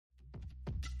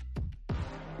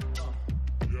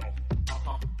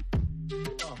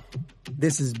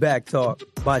This is Back Talk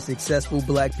by Successful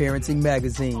Black Parenting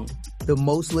Magazine, the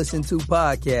most listened to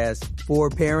podcast for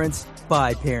parents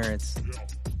by parents.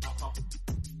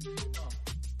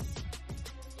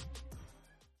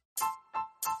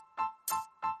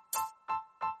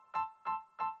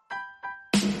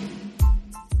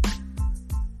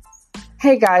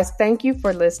 Hey guys, thank you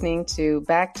for listening to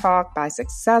Back Talk by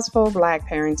Successful Black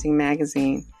Parenting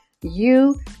Magazine.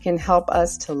 You can help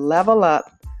us to level up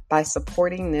by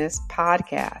supporting this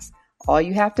podcast. All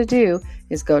you have to do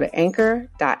is go to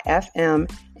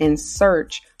anchor.fm and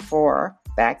search for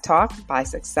Back Talk by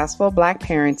Successful Black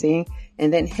Parenting,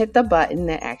 and then hit the button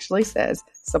that actually says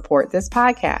support this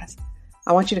podcast.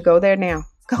 I want you to go there now.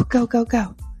 Go, go, go,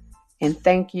 go. And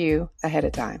thank you ahead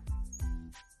of time.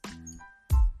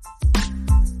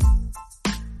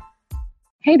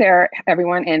 Hey there,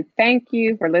 everyone, and thank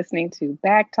you for listening to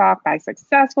Back Talk by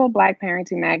Successful Black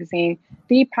Parenting Magazine,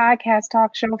 the podcast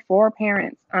talk show for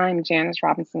parents. I'm Janice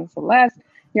Robinson Celeste,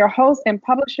 your host and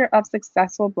publisher of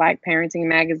Successful Black Parenting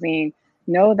Magazine.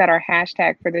 Know that our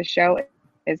hashtag for this show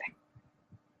is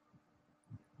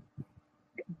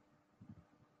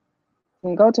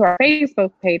and go to our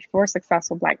Facebook page for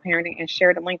Successful Black Parenting and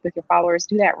share the link with your followers.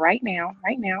 Do that right now,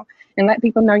 and let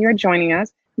people know you're joining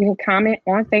us. You can comment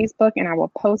on Facebook, and I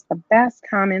will post the best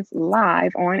comments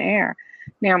live on air.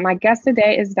 Now, my guest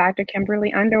today is Dr.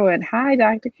 Kimberly Underwood. Hi,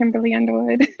 Dr. Kimberly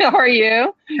Underwood. How are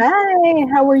you? Hi,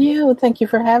 how are you? Thank you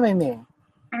for having me.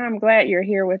 I'm glad you're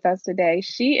here with us today.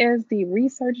 She is the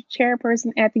research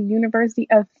chairperson at the University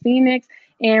of Phoenix,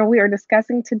 and we are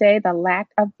discussing today the lack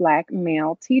of Black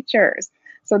male teachers.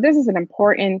 So this is an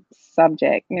important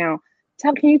subject. Now,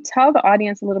 can you tell the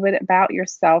audience a little bit about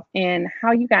yourself and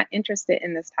how you got interested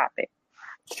in this topic?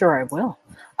 Sure, I will.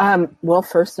 Well,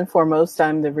 first and foremost,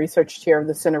 I'm the research chair of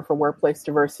the Center for Workplace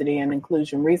Diversity and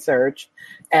Inclusion Research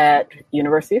at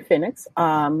University of Phoenix.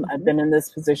 I've been in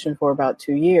this position for about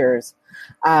 2 years.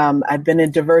 I've been in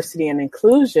diversity and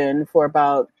inclusion for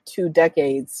about 2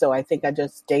 decades, so I think I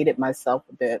just dated myself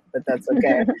a bit, but that's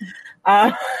okay.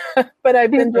 But I've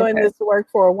been doing this work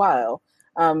for a while.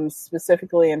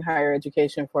 Specifically in higher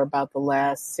education for about the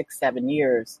last 6-7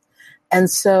 years. And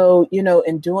so,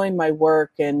 in doing my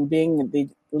work and being the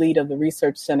lead of the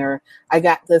research center, I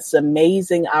got this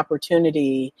amazing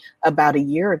opportunity about a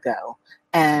year ago.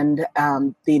 And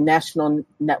the National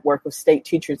Network of State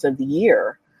Teachers of the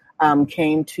Year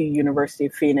came to University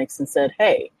of Phoenix and said,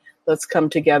 hey, let's come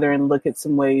together and look at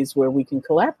some ways where we can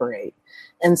collaborate.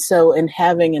 And so in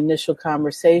having initial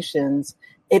conversations,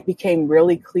 it became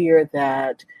really clear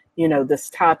that, this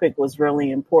topic was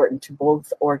really important to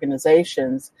both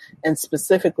organizations, and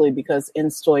specifically because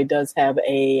INSTOY does have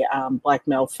a Black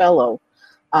Male Fellow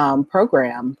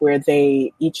program where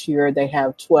each year they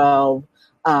have 12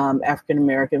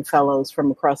 African-American fellows from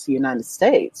across the United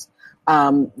States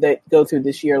that go through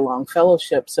this year-long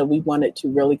fellowship. So we wanted to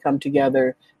really come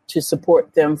together to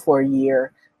support them for a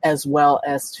year, as well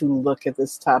as to look at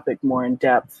this topic more in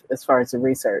depth as far as the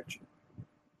research.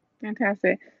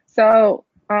 Fantastic. So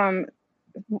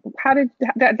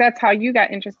that's how you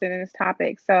got interested in this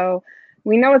topic. So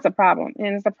we know it's a problem,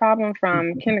 and it's a problem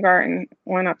from kindergarten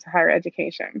on up to higher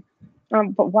education.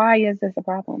 But why is this a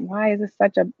problem? Why is this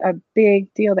such a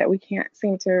big deal that we can't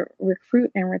seem to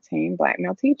recruit and retain Black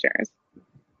male teachers?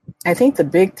 I think the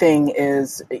big thing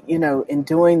is, in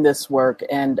doing this work,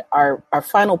 and our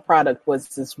final product was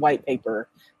this white paper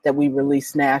that we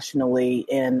released nationally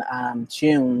in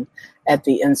June at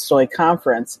the INSTOY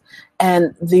conference.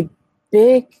 And the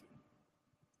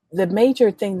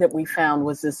major thing that we found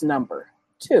was this number,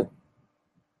 2.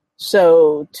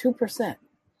 So 2%.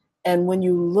 And when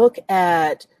you look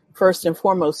at, first and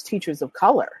foremost, teachers of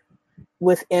color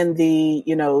within the,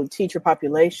 teacher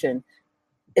population,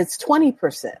 it's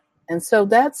 20%. And so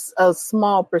that's a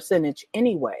small percentage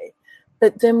anyway.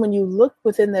 But then when you look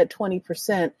within that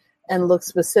 20% and look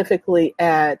specifically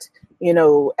at,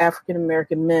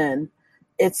 African-American men,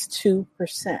 it's 2%.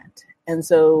 And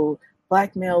so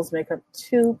Black males make up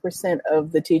 2%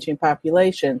 of the teaching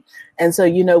population. And so,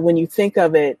 when you think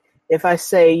of it, if I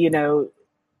say,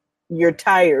 your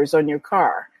tires on your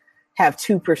car have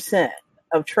 2%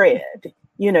 of tread,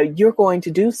 you're going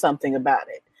to do something about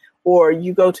it. Or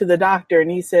you go to the doctor and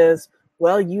he says,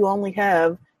 well, you only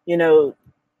have,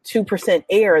 2%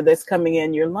 air that's coming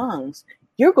in your lungs.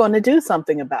 You're going to do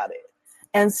something about it.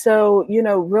 And so,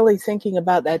 really thinking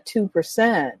about that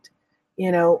 2%,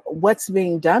 what's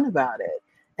being done about it.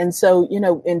 And so,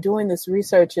 in doing this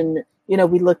research and,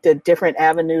 we looked at different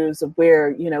avenues of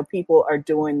where, people are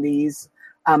doing these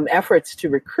efforts to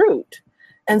recruit.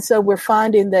 And so we're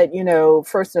finding that,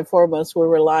 first and foremost, we're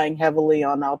relying heavily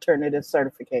on alternative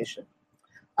certification.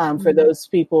 For those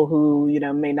people who,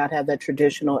 may not have that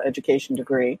traditional education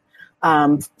degree,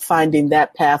 finding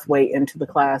that pathway into the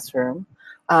classroom.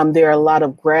 There are a lot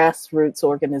of grassroots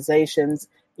organizations,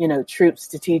 Troops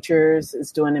to Teachers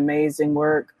is doing amazing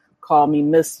work. Call Me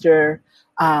Mr.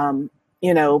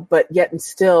 But yet and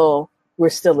still, we're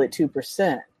still at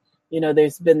 2%.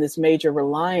 There's been this major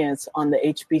reliance on the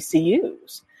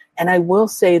HBCUs. And I will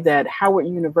say that Howard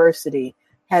University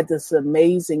had this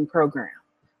amazing program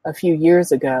a few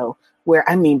years ago where,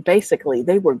 basically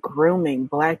they were grooming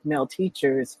Black male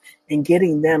teachers and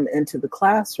getting them into the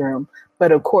classroom.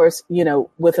 But of course,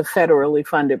 with a federally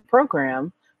funded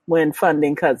program, when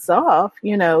funding cuts off,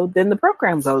 then the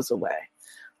program goes away.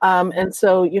 And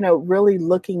so, really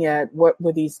looking at what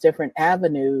were these different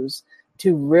avenues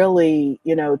to really,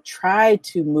 try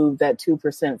to move that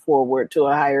 2% forward to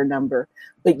a higher number,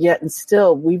 but yet and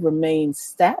still we remain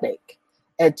static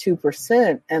at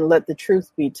 2%. And let the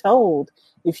truth be told,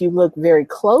 if you look very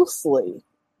closely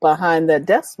behind that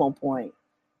decimal point,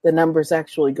 the number's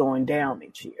actually going down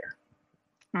each year.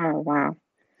 Oh, wow.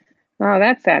 Oh,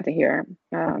 that's sad to hear,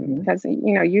 because,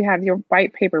 you have your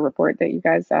white paper report that you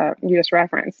guys, you just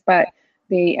referenced, but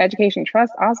the Education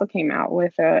Trust also came out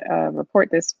with a report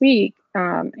this week.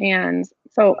 And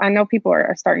so I know people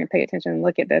are starting to pay attention and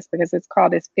look at this because it's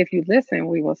called If You Listen,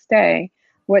 We Will Stay.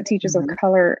 What teachers of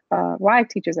color, why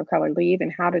teachers of color leave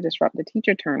and how to disrupt the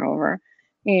teacher turnover.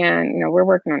 And, we're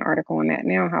working on an article on that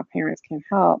now, how parents can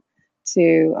help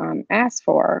to ask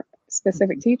for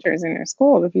specific teachers in their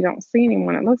school. If you don't see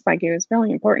anyone that looks like you, it's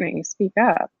really important that you speak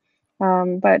up.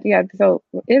 But yeah, so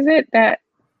is it that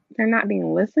they're not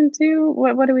being listened to?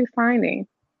 What are we finding?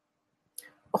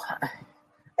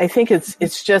 I think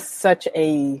it's just such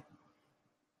a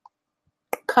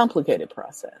complicated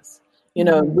process.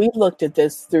 We looked at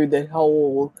this through the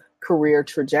whole career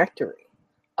trajectory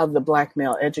of the Black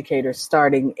male educators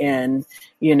starting in,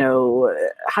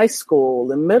 high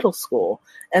school and middle school.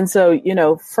 And so,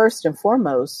 first and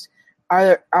foremost,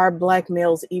 are Black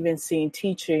males even seeing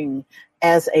teaching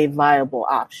as a viable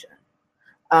option?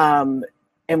 And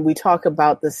we talk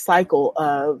about the cycle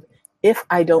of, if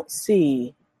I don't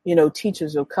see,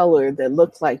 teachers of color that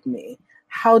look like me,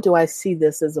 how do I see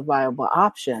this as a viable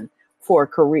option for a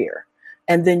career?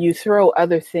 And then you throw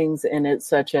other things in it,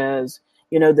 such as,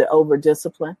 the over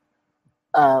discipline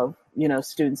of,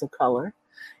 students of color,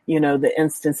 the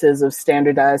instances of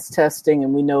standardized testing,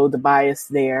 and we know the bias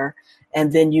there.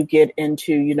 And then you get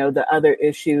into, the other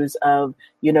issues of,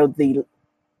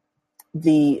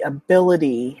 the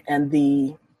ability and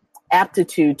the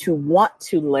aptitude to want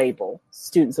to label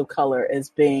students of color as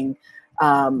being,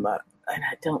 and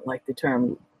I don't like the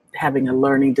term, having a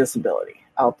learning disability.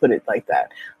 I'll put it like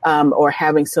that, or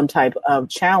having some type of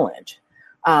challenge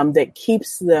that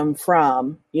keeps them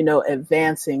from,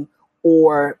 advancing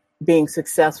or being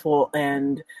successful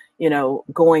and,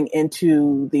 going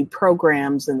into the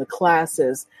programs and the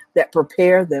classes that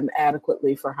prepare them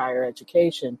adequately for higher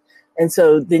education. And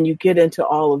so then you get into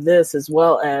all of this, as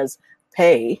well as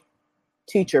pay,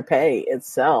 teacher pay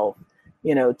itself.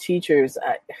 Teachers,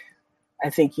 I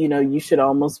think, you should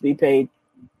almost be paid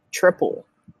triple,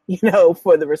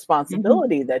 for the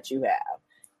responsibility that you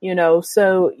have,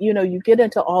 so, you get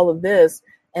into all of this,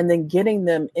 and then getting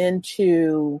them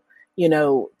into,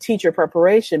 teacher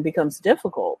preparation becomes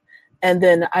difficult. And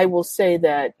then I will say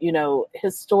that,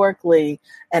 historically,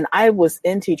 and I was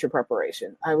in teacher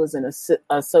preparation. I was an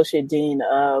associate dean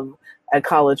of a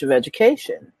college of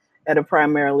education at a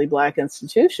primarily Black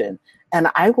institution. And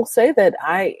I will say that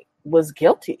I was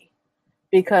guilty,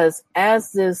 because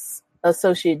as this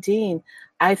associate dean,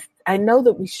 I know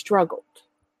that we struggled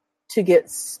to get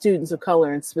students of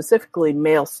color, and specifically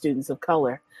male students of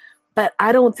color. But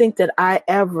I don't think that I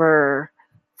ever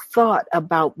thought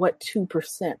about what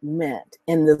 2% meant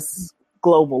in this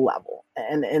global level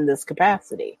and in this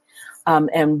capacity,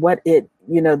 and what it,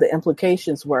 the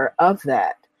implications were of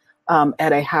that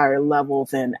at a higher level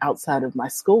than outside of my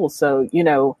school. So,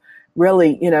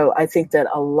 really, I think that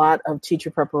a lot of teacher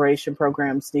preparation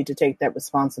programs need to take that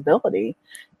responsibility.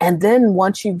 And then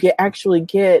once you actually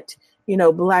get,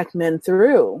 Black men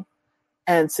through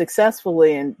and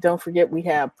successfully, and don't forget, we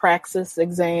have praxis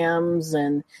exams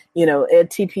and, ed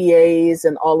TPAs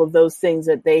and all of those things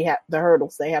that they have, the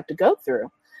hurdles they have to go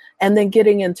through. And then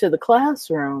getting into the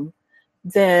classroom,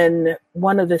 then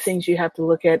one of the things you have to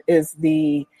look at is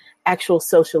the actual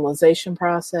socialization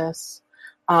process,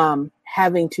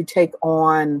 having to take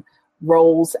on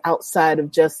roles outside of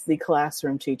just the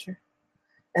classroom teacher.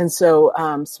 And so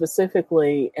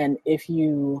specifically, and if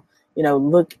you,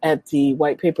 look at the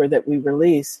white paper that we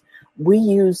released, we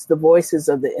use the voices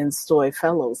of the Instoy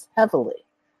fellows heavily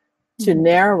to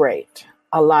narrate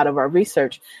a lot of our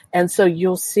research. And so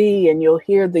you'll see and you'll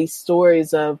hear these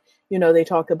stories of, they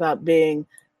talk about being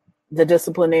the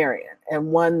disciplinarian. And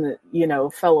one,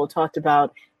 fellow talked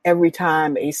about every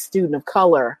time a student of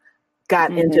color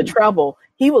got into trouble,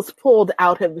 he was pulled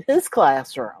out of his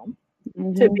classroom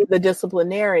to be the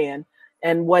disciplinarian.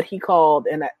 And what he called,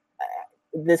 and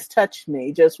this touched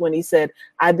me just when he said,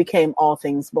 I became all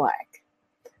things Black.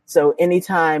 So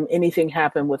anytime anything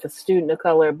happened with a student of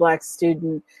color, Black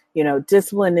student,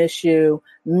 discipline issue,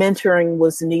 mentoring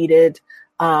was needed.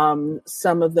 Some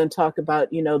of them talk about,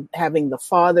 having the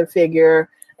father figure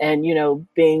and,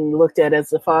 being looked at as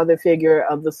the father figure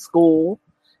of the school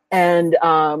and,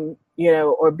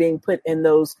 or being put in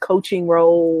those coaching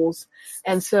roles.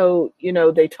 And so,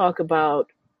 they talk about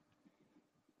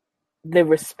the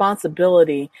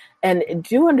responsibility. And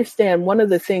do understand one of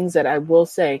the things that I will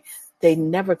say, they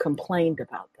never complained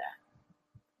about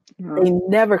that. Mm-hmm. They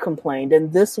never complained.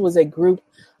 And this was a group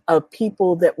of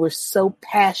people that were so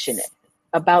passionate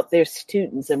about their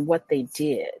students and what they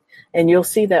did. And you'll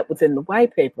see that within the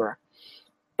white paper.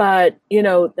 But,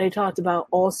 they talked about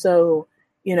also,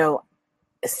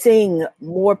 seeing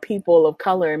more people of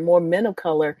color and more men of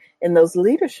color in those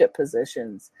leadership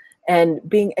positions. And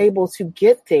being able to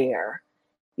get there,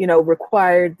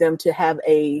 required them to have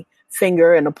a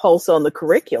finger and a pulse on the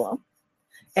curriculum.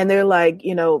 And they're like,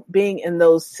 being in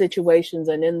those situations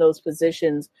and in those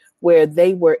positions where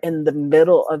they were in the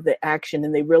middle of the action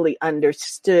and they really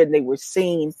understood, and they were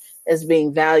seen as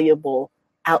being valuable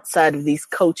outside of these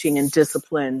coaching and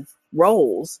discipline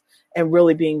roles, and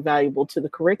really being valuable to the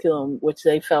curriculum, which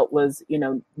they felt was,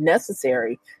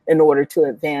 necessary in order to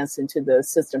advance into the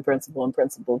assistant principal and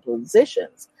principal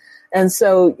positions. And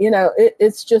so,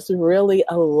 it's just really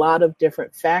a lot of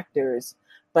different factors.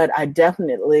 But I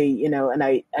definitely, and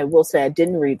I will say I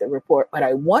didn't read the report, but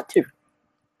I want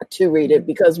to read it,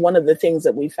 because one of the things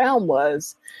that we found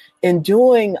was in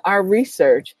doing our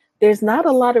research, there's not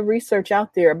a lot of research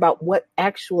out there about what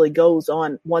actually goes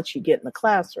on once you get in the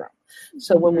classroom.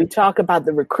 So when we talk about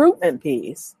the recruitment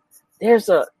piece, there's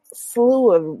a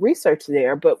slew of research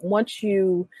there. But once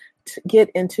you get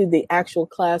into the actual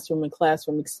classroom and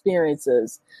classroom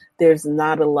experiences, there's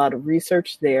not a lot of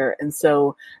research there. And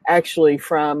so actually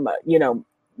from,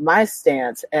 my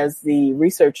stance as the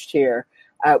research chair,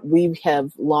 we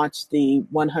have launched the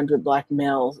 100 Black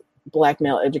Male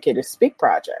Educators Speak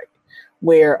Project,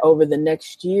 where over the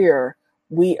next year,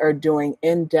 we are doing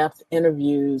in-depth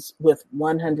interviews with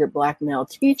 100 Black male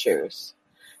teachers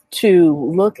to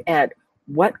look at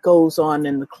what goes on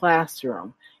in the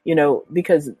classroom,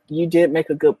 because you did make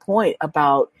a good point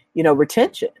about,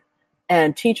 retention,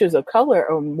 and teachers of color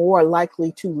are more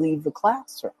likely to leave the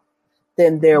classroom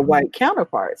than their white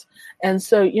counterparts. And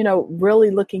so,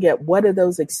 really looking at what are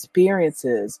those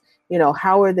experiences,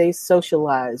 how are they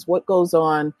socialized, what goes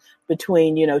on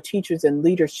between, teachers and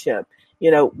leadership,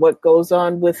 what goes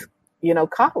on with,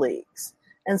 colleagues.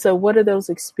 And so what are those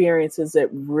experiences that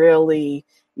really,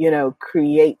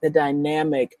 create the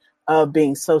dynamic of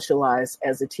being socialized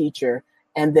as a teacher?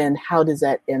 And then how does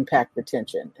that impact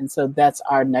retention? And so that's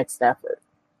our next effort.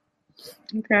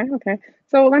 Okay.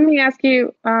 So let me ask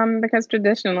you, because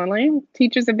traditionally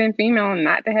teachers have been female and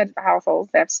not the head of households.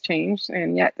 That's changed,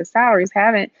 and yet the salaries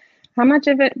haven't. How much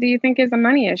of it do you think is a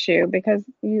money issue? Because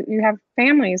you have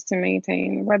families to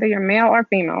maintain, whether you're male or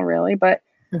female, really. But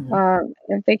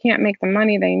if they can't make the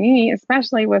money they need,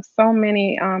 especially with so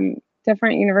many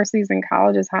different universities and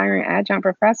colleges hiring adjunct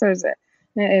professors,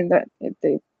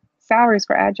 the salaries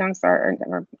for adjuncts are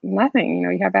nothing.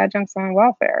 You have adjuncts on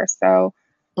welfare. So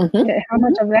how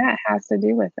much of that has to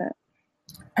do with it?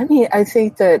 I mean, I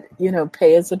think that,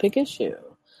 pay is a big issue.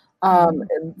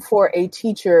 For a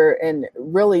teacher, and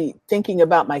really thinking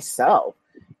about myself,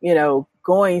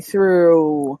 going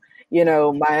through,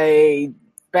 my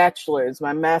bachelor's,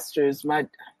 my master's, my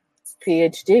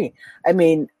PhD. I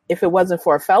mean, if it wasn't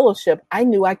for a fellowship, I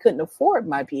knew I couldn't afford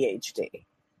my PhD,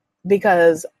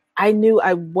 because I knew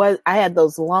I had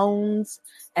those loans,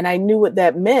 and I knew what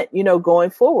that meant, going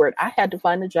forward. I had to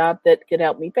find a job that could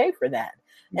help me pay for that.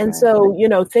 And so,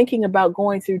 thinking about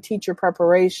going through teacher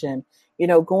preparation,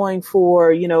 going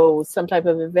for, some type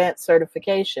of advanced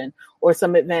certification or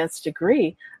some advanced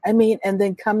degree. I mean, and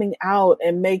then coming out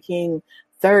and making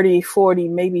 30, 40,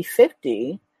 maybe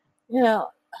 50,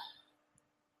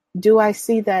 do I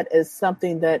see that as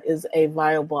something that is a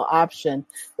viable option,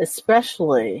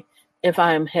 especially if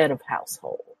I am head of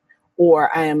household,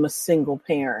 or I am a single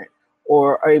parent,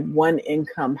 or a one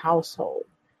income household?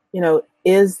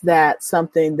 Is that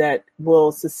something that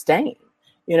will sustain?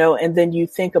 And then you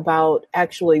think about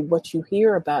actually what you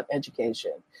hear about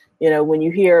education. When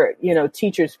you hear,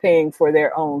 teachers paying for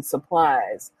their own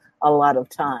supplies a lot of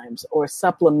times, or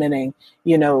supplementing,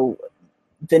 the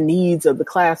needs of the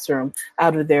classroom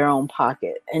out of their own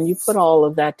pocket, and you put all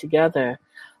of that together,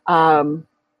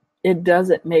 it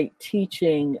doesn't make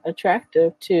teaching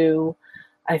attractive to,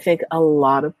 I think, a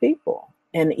lot of people.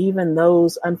 And even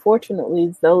those,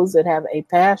 unfortunately, those that have a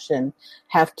passion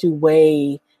have to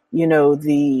weigh,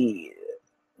 the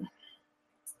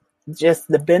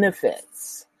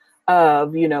benefits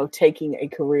of, taking a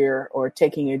career or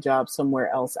taking a job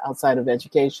somewhere else outside of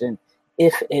education,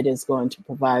 if it is going to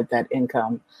provide that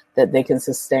income that they can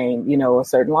sustain, a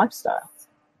certain lifestyle.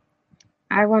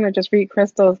 I want to just read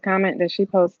Crystal's comment that she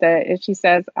posted. And she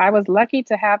says, I was lucky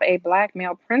to have a Black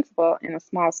male principal in a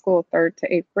small school, 3rd to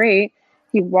 8th grade.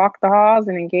 He walked the halls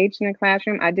and engaged in the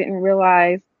classroom. I didn't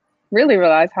really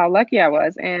realize how lucky I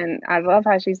was. And I love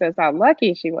how she says how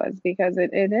lucky she was, because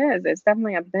it is. It's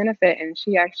definitely a benefit. And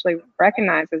she actually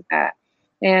recognizes that.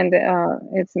 And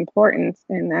it's important.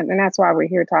 And that's why we're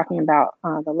here talking about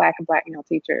the lack of Black male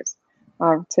teachers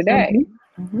today. Mm-hmm.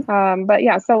 Mm-hmm. But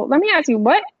yeah, so let me ask you,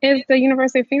 what is the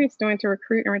University of Phoenix doing to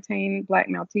recruit and retain Black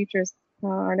male teachers?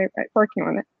 Are they working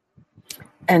on it?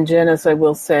 And Janice, I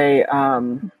will say,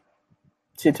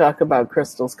 to talk about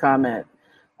Crystal's comment,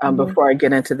 before I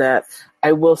get into that,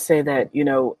 I will say that,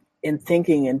 in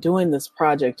thinking and doing this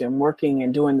project and working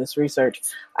and doing this research,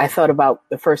 I thought about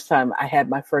the first time I had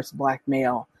my first Black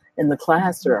male in the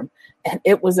classroom, and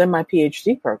it was in my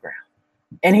PhD program.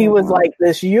 And he was like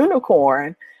this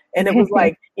unicorn. And it was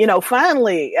like,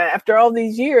 finally, after all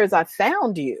these years, I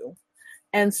found you.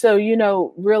 And so,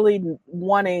 really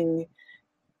wanting,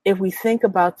 if we think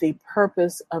about the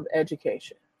purpose of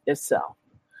education itself,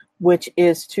 which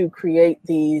is to create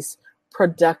these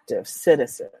productive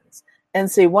citizens. And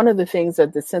see, one of the things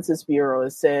that the Census Bureau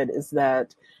has said is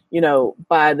that,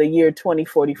 by the year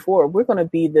 2044, we're going to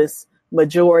be this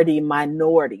majority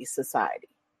minority society.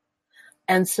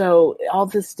 And so all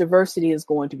this diversity is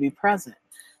going to be present.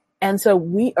 And so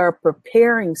we are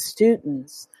preparing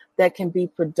students that can be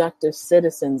productive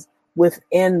citizens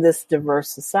within this diverse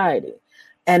society.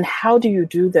 And how do you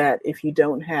do that if you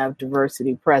don't have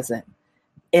diversity present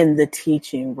in the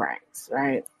teaching ranks,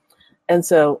 right? And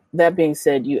so that being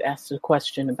said, you asked a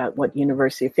question about what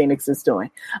University of Phoenix is doing.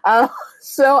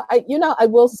 So I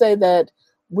will say that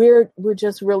we're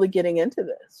just really getting into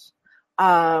this.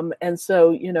 And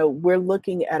so, we're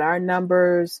looking at our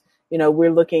numbers.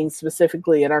 We're looking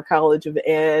specifically at our College of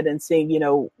Ed and seeing,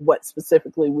 what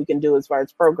specifically we can do as far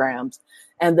as programs.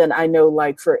 And then I know,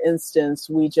 like, for instance,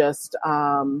 we just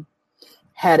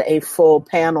had a full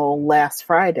panel last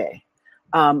Friday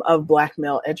of Black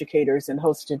male educators, and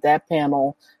hosted that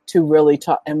panel to really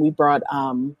talk. And we brought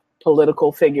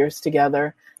political figures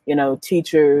together,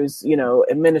 teachers,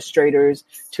 administrators,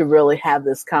 to really have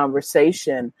this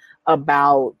conversation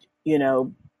about,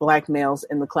 Black males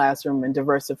in the classroom and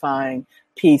diversifying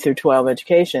P through 12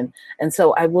 education. And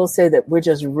so I will say that we're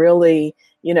just really,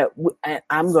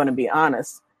 I'm going to be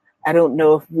honest, I don't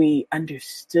know if we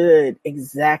understood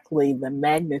exactly the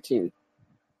magnitude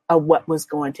of what was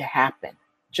going to happen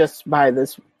just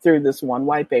through this one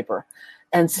white paper.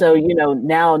 And so,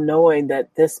 now knowing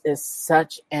that this is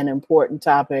such an important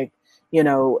topic,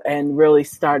 and really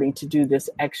starting to do this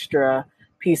extra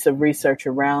piece of research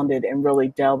around it and really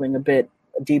delving a bit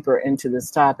deeper into this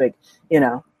topic,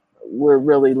 we're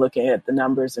really looking at the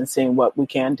numbers and seeing what we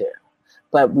can do.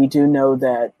 But we do know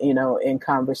that, in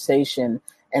conversation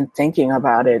and thinking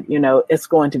about it, it's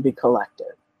going to be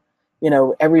collective.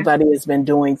 Everybody has been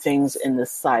doing things in the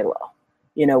silo,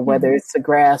 whether it's the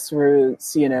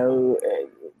grassroots,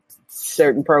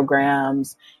 certain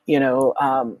programs,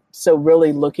 so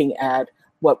really looking at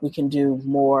what we can do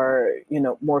more,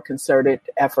 more concerted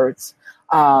efforts,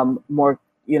 more,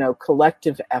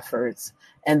 collective efforts,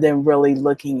 and then really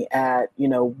looking at,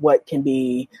 what can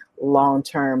be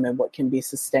long-term and what can be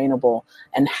sustainable,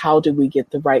 and how do we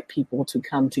get the right people to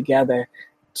come together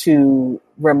to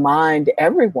remind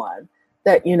everyone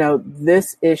that,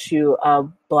 this issue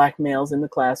of Black males in the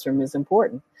classroom is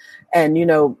important. And,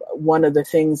 one of the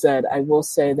things that I will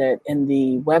say that in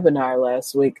the webinar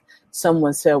last week,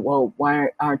 someone said, well, why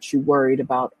aren't you worried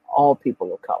about all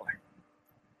people of color?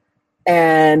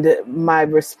 And my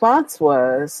response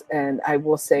was, and I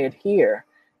will say it here,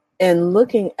 in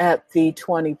looking at the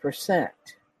 20%,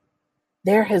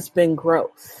 there has been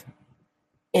growth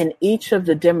in each of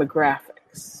the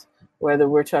demographics, whether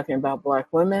we're talking about Black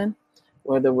women,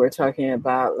 whether we're talking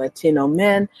about Latino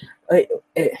men,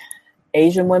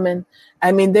 Asian women.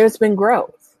 I mean, there's been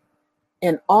growth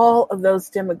in all of those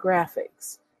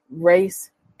demographics, race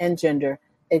and gender,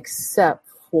 except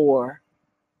for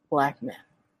Black men.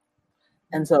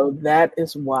 And so that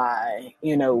is why,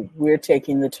 we're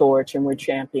taking the torch and we're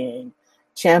championing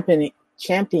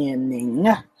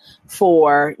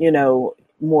for,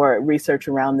 more research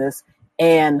around this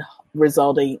and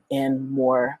resulting in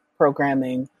more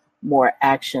programming, more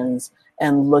actions,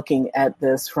 and looking at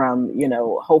this from,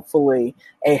 hopefully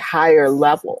a higher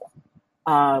level.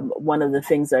 One of the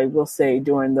things I will say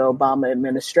during the Obama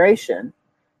administration,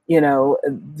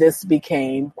 this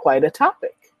became quite a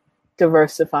topic,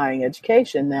 diversifying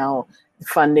education. Now,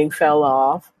 funding fell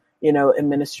off,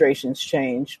 administrations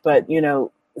changed, but,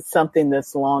 something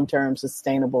that's long-term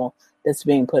sustainable that's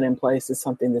being put in place is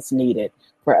something that's needed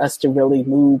for us to really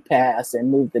move past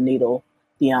and move the needle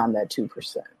beyond that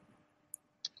 2%.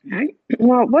 Right.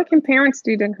 Well, what can parents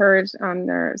do to encourage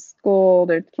their kids'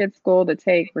 school to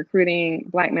take recruiting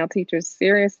Black male teachers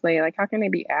seriously? Like, how can they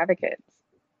be advocates?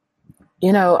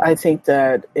 I think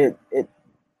that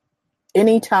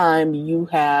anytime you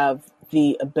have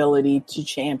the ability to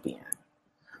champion,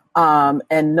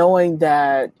 and knowing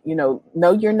that,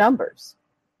 know your numbers,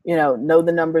 know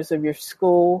the numbers of your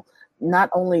school, not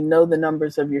only know the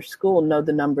numbers of your school, know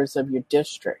the numbers of your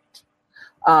district,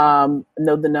 know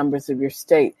the numbers of your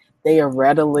state. They are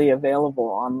readily available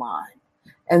online.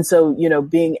 And so,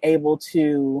 being able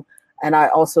to, and I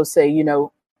also say,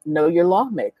 know your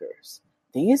lawmakers.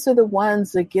 These are the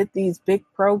ones that get these big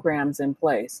programs in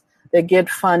place, that get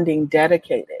funding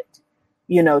dedicated,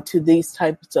 to these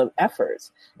types of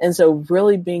efforts. And so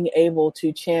really being able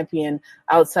to champion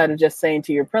outside of just saying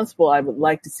to your principal, I would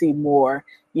like to see more,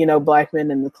 Black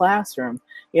men in the classroom.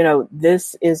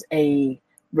 This is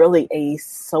really a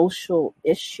social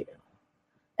issue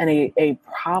and a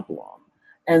problem.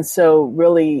 And so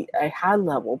really a high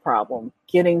level problem,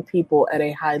 getting people at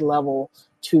a high level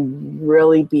to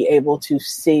really be able to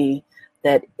see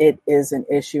that it is an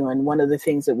issue. And one of the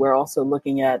things that we're also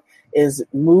looking at is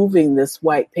moving this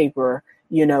white paper,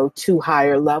 to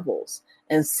higher levels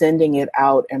and sending it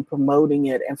out and promoting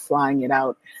it and flying it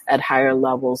out at higher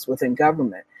levels within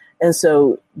government. And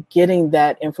so getting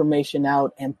that information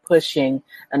out and pushing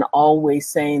and always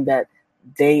saying that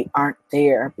they aren't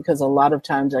there, because a lot of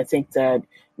times I think that,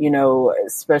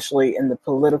 especially in the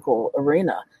political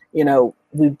arena,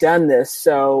 we've done this.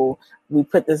 So we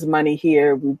put this money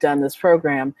here, we've done this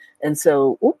program. And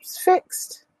so, oops,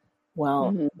 fixed.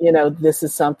 Well, this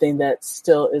is something that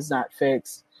still is not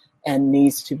fixed and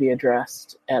needs to be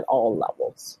addressed at all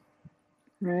levels.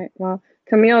 Right. Well,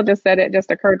 Camille just said it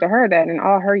just occurred to her that in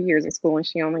all her years of school,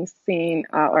 she only seen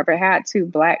or ever had 2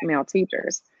 Black male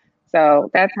teachers. So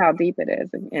that's how deep it is.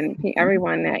 And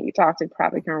everyone that you talk to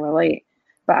probably can relate.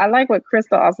 But I like what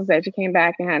Crystal also said. She came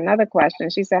back and had another question.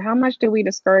 She said, how much do we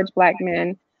discourage Black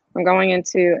men from going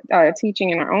into teaching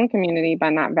in our own community by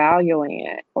not valuing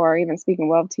it? Or even speaking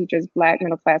well of teachers, Black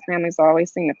middle class families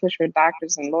always seem to push for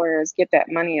doctors and lawyers, get that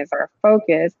money as our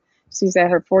focus. She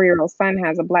said her 4-year-old son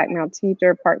has a Black male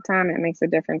teacher part-time. It makes a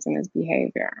difference in his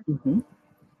behavior. Mm-hmm.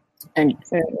 And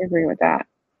so I agree with that.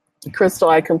 Crystal,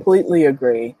 I completely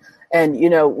agree. And,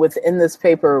 within this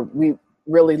paper, we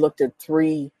really looked at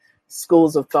 3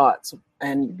 schools of thoughts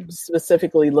and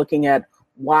specifically looking at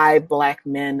why Black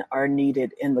men are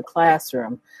needed in the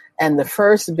classroom. And the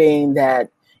first being that,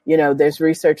 there's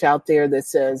research out there that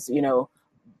says,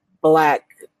 Black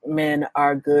men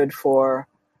are good for,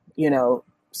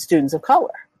 students of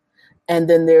color. And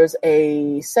then there's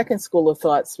a second school of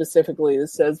thought specifically that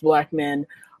says Black men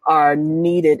are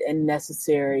needed and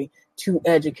necessary to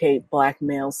educate Black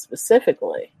males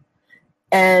specifically.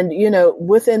 And,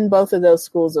 within both of those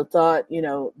schools of thought,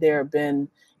 there have been,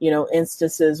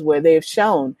 instances where they've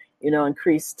shown,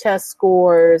 increased test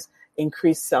scores,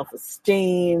 increased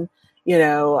self-esteem,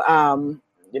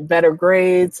 better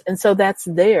grades. And so that's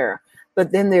there.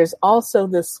 But then there's also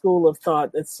this school of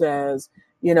thought that says,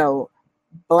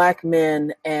 Black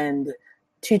men and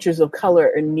teachers of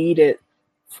color are needed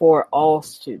for all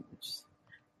students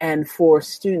and for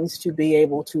students to be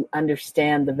able to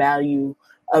understand the value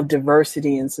of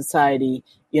diversity in society.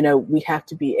 We have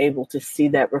to be able to see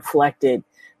that reflected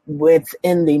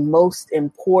within the most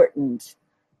important,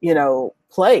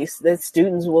 place that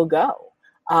students will go.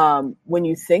 When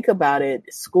you think about it,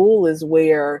 school is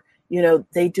where,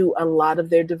 they do a lot of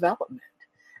their development,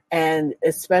 and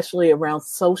especially around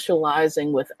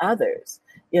socializing with others.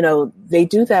 They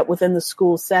do that within the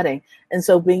school setting. And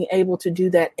so being able to do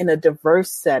that in a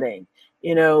diverse setting,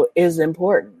 is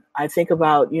important. I think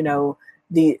about,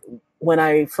 when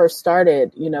I first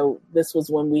started, this was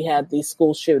when we had these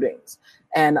school shootings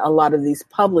and a lot of these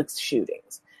public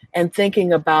shootings, and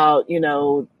thinking about,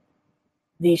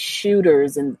 these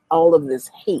shooters and all of this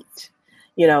hate,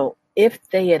 if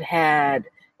they had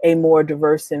a more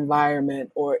diverse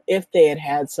environment, or if they had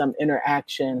had some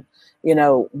interaction,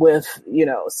 with,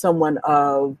 someone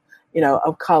of,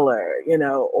 of color,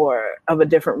 or of a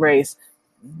different race,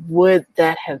 would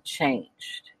that have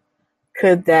changed?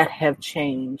 Could that have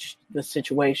changed the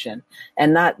situation?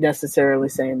 And not necessarily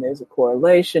saying there's a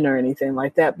correlation or anything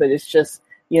like that, but it's just,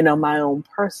 my own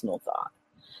personal thought.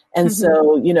 And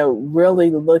so,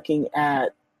 really looking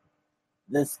at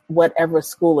this, whatever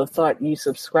school of thought you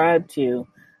subscribe to,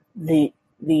 the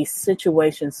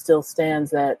situation still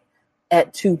stands at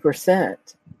 2%.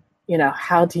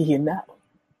 How do you know?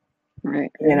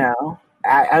 Right.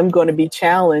 I'm going to be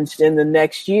challenged in the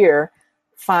next year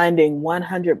finding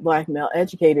 100 Black male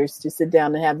educators to sit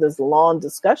down and have this long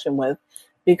discussion with,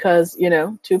 because,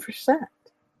 2%.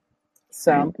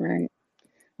 So, right.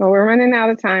 Well, we're running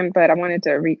out of time, but I wanted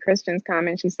to read Christian's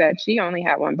comment. She said she only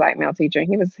had one Black male teacher, and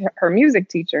he was her music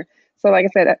teacher. So like I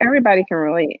said, everybody can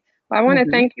relate. Well, I want to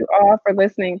thank you all for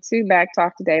listening to Back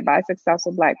Talk today by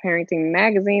Successful Black Parenting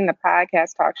Magazine, the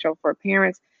podcast talk show for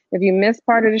parents. If you missed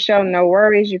part of the show, no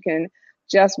worries. You can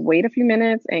just wait a few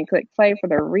minutes and click play for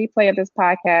the replay of this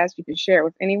podcast. You can share it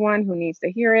with anyone who needs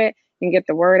to hear it and get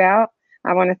the word out.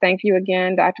 I want to thank you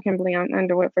again, Dr. Kimberly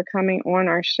Underwood, for coming on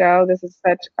our show. This is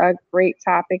such a great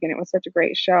topic, and it was such a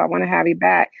great show. I want to have you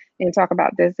back and talk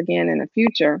about this again in the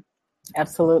future.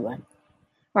 Absolutely.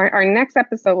 Our next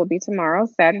episode will be tomorrow,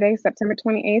 Saturday, September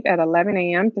 28th at 11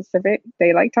 a.m. Pacific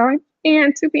Daylight Time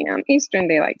and 2 p.m. Eastern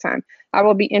Daylight Time. I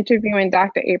will be interviewing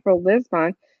Dr. April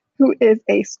Lisbon, who is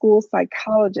a school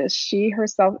psychologist. She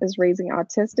herself is raising an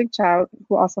autistic child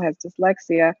who also has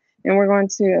dyslexia. And we're going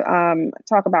to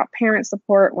talk about parent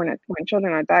support when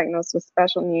children are diagnosed with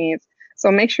special needs.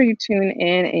 So make sure you tune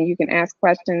in, and you can ask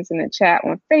questions in the chat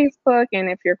on Facebook. And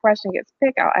if your question gets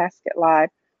picked, I'll ask it live.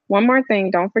 One more thing,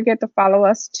 don't forget to follow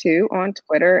us too on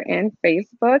Twitter and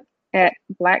Facebook at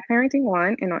Black Parenting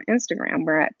One, and on Instagram,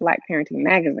 we're at Black Parenting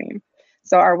Magazine.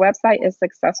 So our website is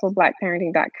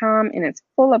successfulblackparenting.com, and it's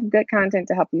full of good content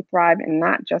to help you thrive and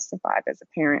not just survive as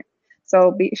a parent.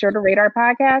 So be sure to rate our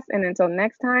podcast. And until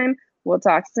next time, we'll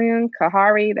talk soon.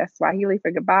 Kahari, that's Swahili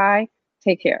for goodbye.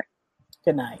 Take care.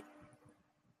 Good night.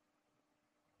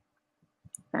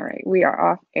 All right. We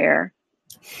are off air.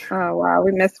 Oh, wow.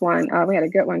 We missed one. We had a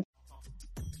good one.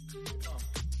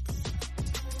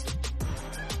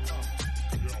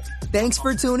 Thanks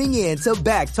for tuning in to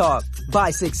Back Talk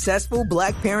by Successful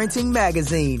Black Parenting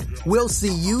Magazine. We'll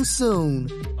see you soon.